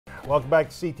Welcome back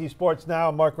to CT Sports Now.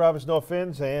 I'm Mark Robbins, no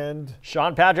fins, and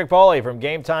Sean Patrick Bowley from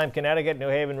Game Time, Connecticut, New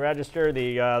Haven Register,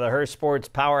 the Hearst Sports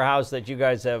powerhouse that you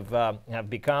guys have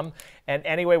become. And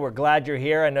anyway, we're glad you're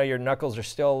here. I know your knuckles are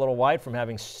still a little white from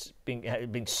having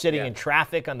been sitting in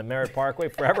traffic on the Merritt Parkway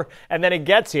forever. And then he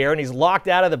gets here and he's locked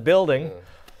out of the building.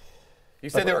 You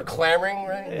said they were clamoring,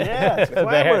 right? yeah, it's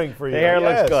clamoring for you. The hair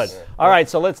looks good. All right,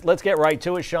 so let's get right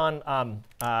to it, Sean.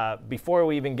 Before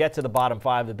we even get to the bottom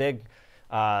five, the big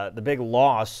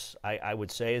loss, I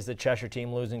would say, is the Cheshire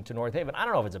team losing to North Haven. I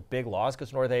don't know if it's a big loss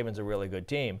because North Haven's a really good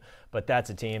team, but that's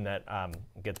a team that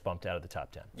gets bumped out of the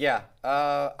top 10. Yeah,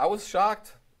 I was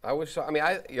shocked. I mean,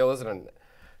 listen,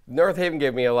 North Haven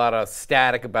gave me a lot of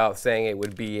static about saying it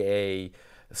would be a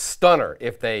stunner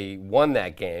if they won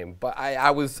that game, but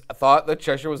I thought that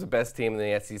Cheshire was the best team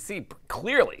in the SEC,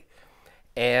 clearly.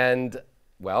 And,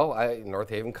 well, North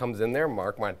Haven comes in there,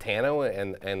 Mark Montano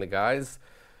and the guys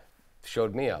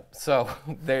showed me up. So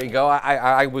there you go.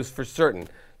 I was for certain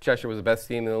Cheshire was the best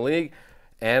team in the league,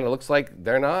 and it looks like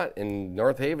they're not, and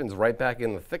North Haven's right back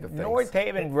in the thick of things. North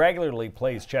Haven regularly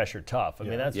plays Cheshire tough. I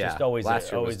mean, that's just always a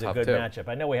good matchup.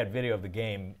 I know we had video of the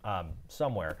game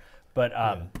somewhere, but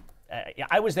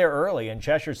I was there early, and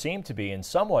Cheshire seemed to be in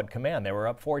somewhat command. They were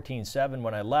up 14-7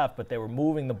 when I left, but they were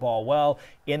moving the ball well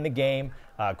in the game.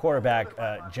 Quarterback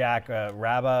Jack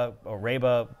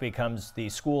Raba becomes the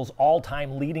school's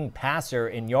all-time leading passer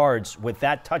in yards with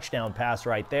that touchdown pass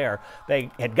right there.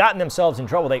 They had gotten themselves in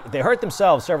trouble. They hurt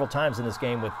themselves several times in this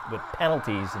game with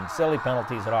penalties and silly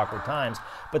penalties at awkward times,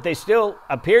 but they still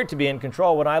appeared to be in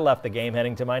control when I left the game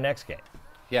heading to my next game.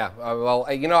 Yeah, well,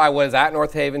 I was at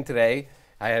North Haven today.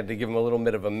 I had to give them a little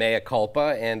bit of a mea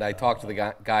culpa, and I talked to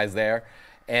the guys there.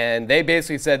 And they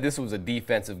basically said this was a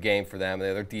defensive game for them.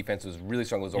 Their defense was really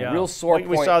strong. It was a real sore point.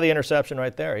 We saw the interception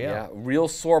right there, yeah. Real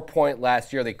sore point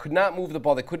last year. They could not move the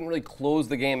ball. They couldn't really close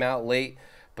the game out late,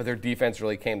 but their defense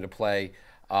really came to play,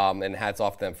 and hats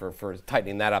off to them for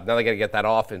tightening that up. Now they got to get that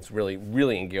offense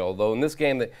really in gear. Although in this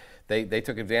game, they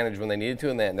took advantage when they needed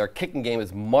to, and their kicking game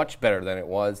is much better than it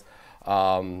was,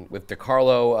 with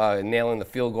DiCarlo nailing the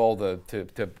field goal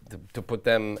to put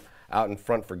them out in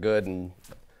front for good. And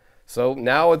so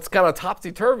now it's kind of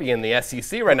topsy-turvy in the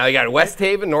SEC right now. You got West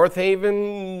Haven, North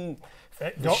Haven,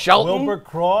 Shelton. Wilbur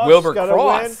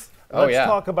Cross. Let's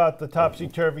talk about the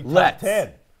topsy-turvy top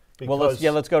 10. Well,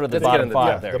 let's go to the bottom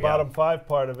five there. The bottom five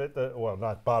part of it, well,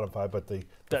 not bottom five, but the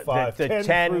five, the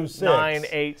 10 through 6. 9,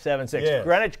 8, 7, 6. Yes.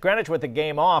 Greenwich with the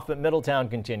game off, but Middletown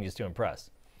continues to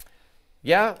impress.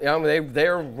 Yeah, I mean,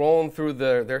 they're rolling through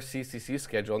their CCC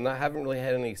schedule and haven't really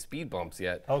had any speed bumps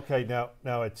yet. Okay,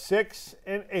 now at 6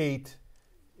 and 8,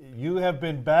 you have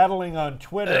been battling on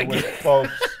Twitter with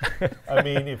folks. I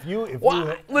mean,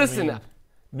 listen,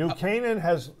 New Canaan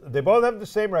they both have the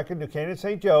same record. New Canaan,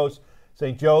 St. Joe's.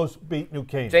 St. Joe's beat New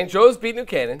Canaan. St. Joe's beat New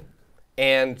Canaan,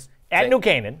 and New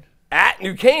Canaan. At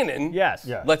New Canaan. Yes.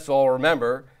 Let's all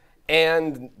remember,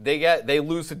 and they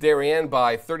lose to Darien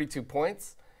by 32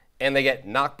 points. And they get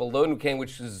knocked below New Canaan,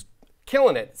 which is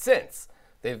killing it since.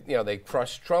 They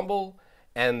crushed Trumbull,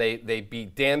 and they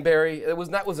beat Danbury.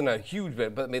 That wasn't a huge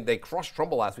bit, but I mean, they crushed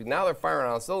Trumbull last week. Now they're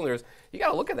firing on cylinders. You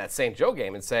got to look at that St. Joe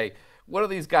game and say, what do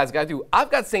these guys got to do? I've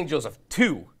got St. Joseph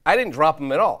 2. I didn't drop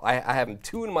them at all. I have them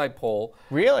 2 in my poll.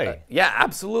 Really? Yeah,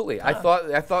 absolutely. Huh.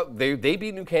 I thought they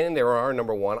beat New Canaan. They were our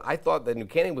number 1. I thought that New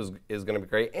Canaan is going to be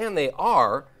great, and they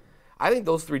are. I think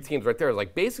those 3 teams right there is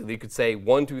like basically you could say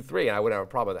 1, 2, 3, and I wouldn't have a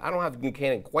problem with it. I don't have New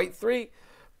Canaan quite 3,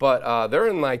 but they're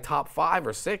in my top 5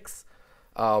 or 6.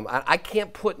 I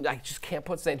just can't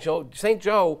put St. Joe. St.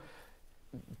 Joe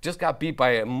just got beat by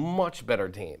a much better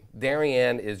team.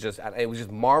 Darien it was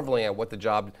just marveling at what the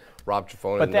job Rob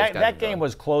Trifone. But that game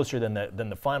was closer than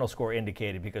the final score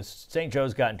indicated because St.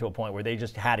 Joe's gotten to a point where they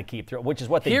just had to keep throwing, which is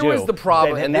what they do. Here was the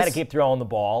problem. They had to keep throwing the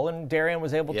ball, and Darien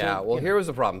was able to. Yeah, well, here was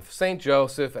the problem. St.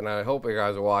 Joseph, and I hope you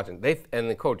guys are watching, and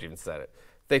the coach even said it,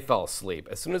 they fell asleep.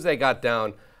 As soon as they got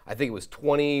down, I think it was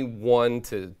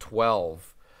 21-12,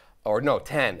 or no,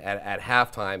 10 at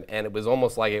halftime, and it was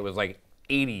almost like it was like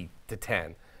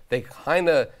 80-10. They kind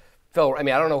of fell. I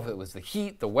mean, I don't know if it was the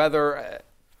heat, the weather.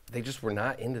 They just were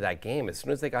not into that game. As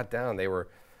soon as they got down, they were,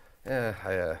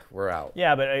 we're out.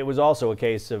 Yeah, but it was also a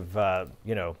case of,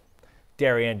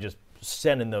 Darien just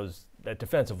sending that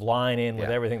defensive line in with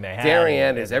everything they had.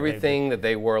 Darien is everything that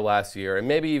they were last year, and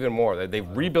maybe even more. They've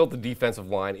rebuilt the defensive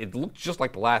line. It looked just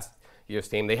like the last year's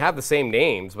team. They have the same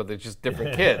names, but they're just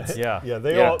different kids.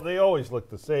 They always look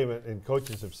the same, and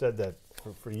coaches have said that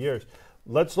for years.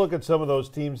 Let's look at some of those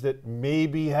teams that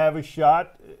maybe have a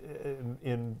shot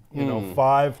in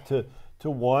 5-1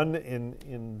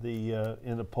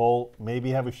 in the poll.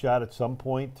 Maybe have a shot at some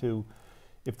point to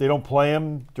if they don't play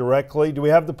them directly. Do we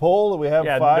have the poll? Do we have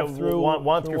 5 through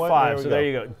 1 through 5? So there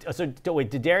you go. So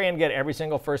wait, did Darien get every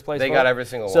single first place vote? They got every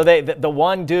single one. So the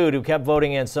one dude who kept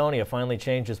voting Ansonia finally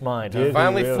changed his mind. He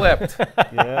finally flipped.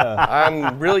 Yeah.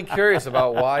 I'm really curious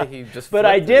about why he just But flipped.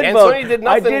 I did vote. Ansonia did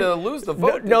nothing to lose the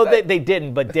vote. No, they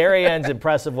didn't. But Darien's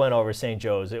impressive win over St.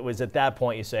 Joe's. It was at that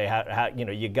point you say,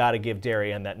 you got to give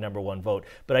Darien that #1 vote.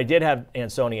 But I did have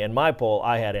Ansonia in my poll.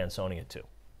 I had Ansonia too.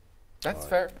 That's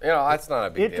fair. That's not a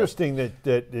big deal. Interesting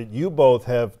that you both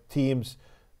have teams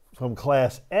from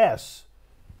Class S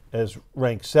as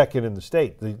ranked second in the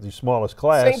state, the smallest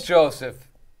class. St. Joseph,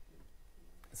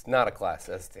 it's not a Class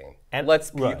S team. And let's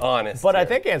be honest. But here. I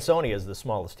think Ansonia is the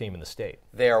smallest team in the state.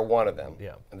 They are one of them.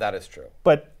 Yeah. That is true.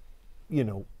 But,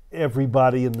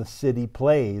 everybody in the city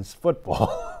plays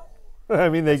football. I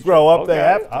mean, they grow up, they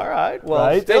have to. All right. Well,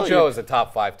 right? St. Joe is a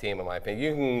top 5 team, in my opinion.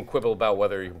 You can quibble about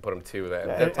whether you can put them 2.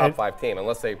 They're a top 5 team,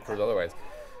 unless they prove otherwise.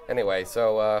 Anyway,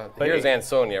 so here's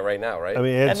Ansonia right now, right? I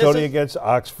mean, Ansonia against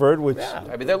Oxford, which... Yeah.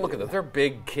 I mean, look at them. They're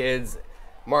big kids.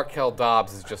 Markel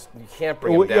Dobbs is just, you can't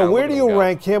bring him down. Where do you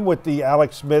rank him with the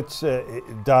Alex Smiths,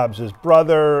 Dobbs'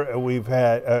 brother? We've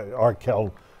had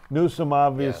Arkel Newsom,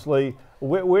 obviously. Yeah.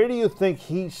 Where do you think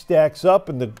he stacks up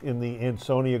in the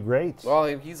Ansonia greats? Well,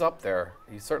 he's up there.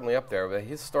 He's certainly up there, but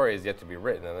his story is yet to be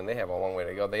written, and they have a long way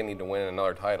to go. They need to win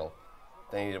another title.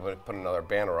 They need to put another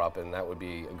banner up, and that would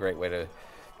be a great way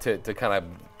to kind of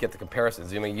get the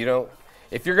comparisons. I mean,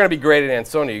 if you're going to be great at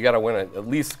Ansonia, you got to win at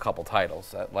least a couple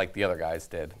titles, like the other guys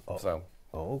did. Okay,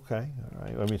 all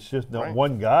right. I mean, it's just not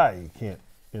one guy. You can't.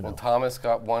 Well, Thomas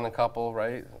won a couple,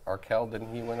 right? Arkel,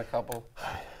 didn't he win a couple?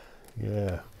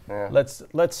 Yeah. Yeah.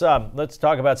 Let's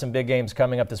talk about some big games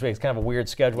coming up this week. It's kind of a weird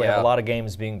schedule. We have a lot of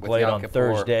games being played on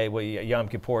Thursday. Well, Yom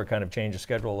Kippur kind of changed the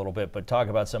schedule a little bit, but talk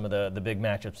about some of the big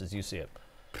matchups as you see it.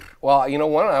 Well,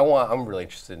 one I'm really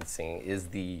interested in seeing is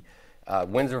the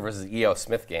Windsor versus E.O.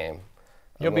 Smith game.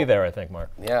 You'll be there, I think,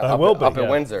 Mark. Yeah, up at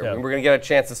Windsor. Yeah. We're going to get a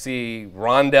chance to see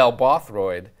Rondell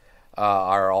Bothroyd,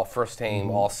 our first-team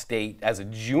All-State as a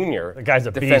junior. The guy's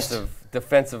a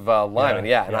defensive lineman.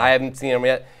 Yeah, and I haven't seen him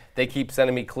yet. They keep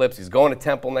sending me clips. He's going to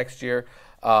Temple next year.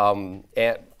 And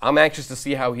I'm anxious to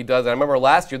see how he does. And I remember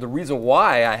last year, the reason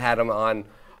why I had him on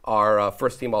our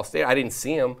first-team All-State, I didn't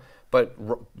see him, but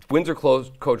Windsor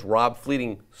coach Rob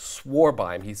Fleeting swore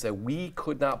by him. He said, we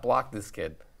could not block this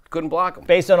kid. Couldn't block him.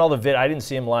 Based on all the video, I didn't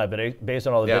see him live, but based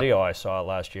on all the video I saw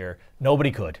last year,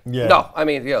 nobody could. Yeah. No, I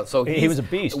mean, so he was a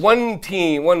beast. One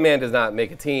man does not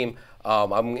make a team.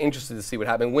 I'm interested to see what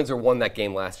happened. Windsor won that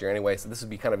game last year anyway, so this would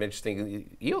be kind of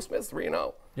interesting. E.O. Smith's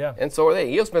 3-0. Yeah. And so are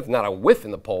they. E.O. Smith not a whiff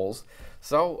in the polls.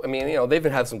 So, I mean, they've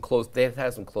had some close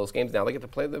games now. They get to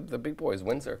play the big boys,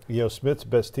 Windsor. E.O. Smith's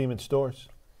best team in stores.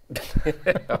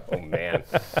 Oh man.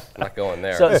 Not going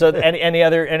there. So any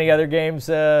other games?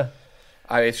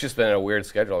 It's just been a weird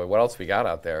schedule. I mean, what else we got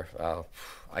out there?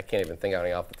 I can't even think of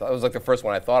any off the top. It was like the first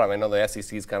one I thought of. I know the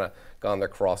SEC's kind of gone their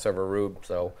crossover route,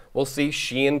 so we'll see.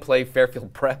 Sheehan play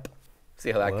Fairfield Prep.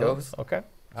 See how that goes. Okay.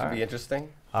 Should be interesting.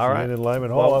 All right. In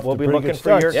Lyman Hall. We'll be looking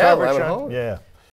for your coverage. Lyman Hall. Yeah.